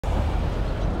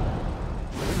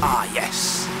Ah,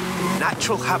 yes.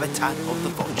 Natural habitat of the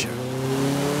Vocho.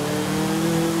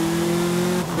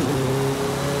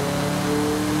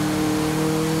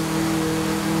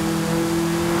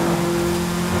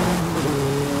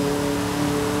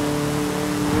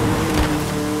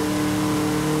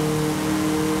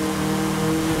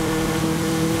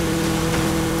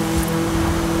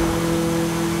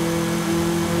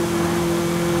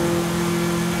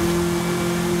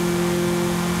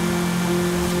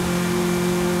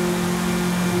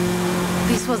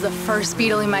 This was the first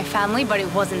Beetle in my family, but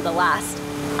it wasn't the last.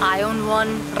 I owned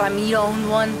one, Ramiro owned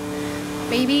one.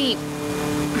 Maybe...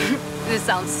 this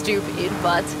sounds stupid,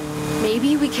 but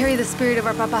maybe we carry the spirit of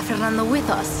our Papa Fernando with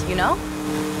us, you know?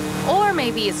 Or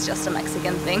maybe it's just a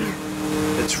Mexican thing.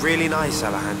 That's really nice,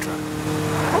 Alejandra.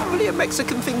 Probably a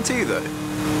Mexican thing too, though.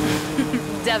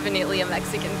 Definitely a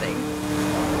Mexican thing.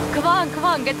 Come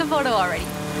on, get the photo already.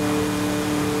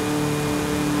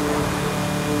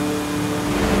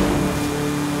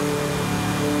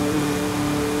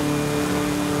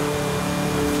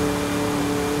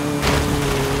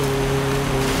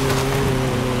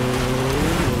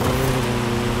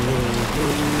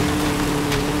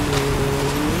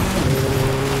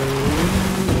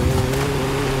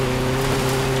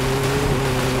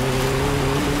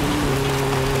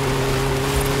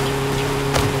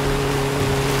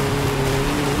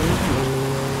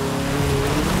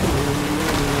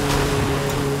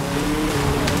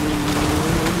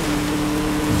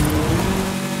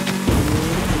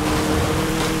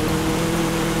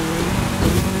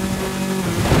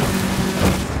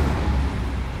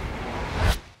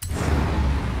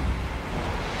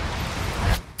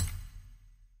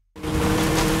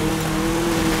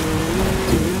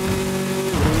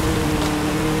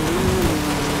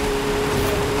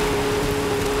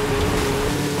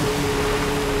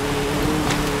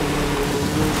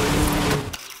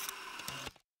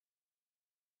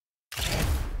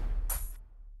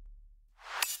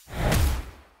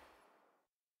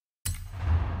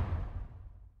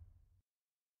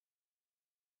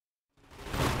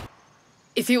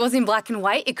 If it was in black and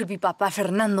white, it could be Papa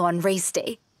Fernando on race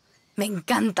day. Me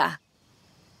encanta.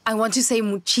 I want to say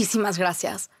muchísimas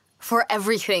gracias for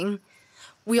everything.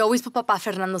 We always put Papa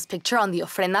Fernando's picture on the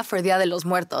ofrenda for Dia de los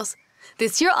Muertos.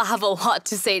 This year, I'll have a lot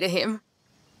to say to him.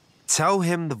 Tell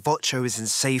him the Vocho is in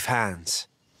safe hands.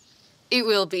 It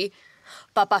will be.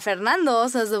 Papa Fernando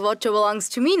says the Vocho belongs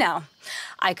to me now.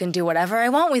 I can do whatever I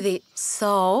want with it.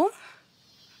 So,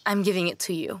 I'm giving it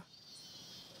to you.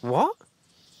 What?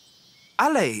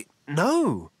 Ale,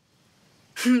 no.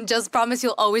 Just promise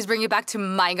you'll always bring it back to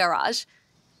my garage.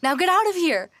 Now get out of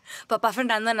here. Papa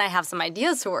Fernando and I have some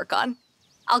ideas to work on.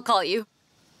 I'll call you.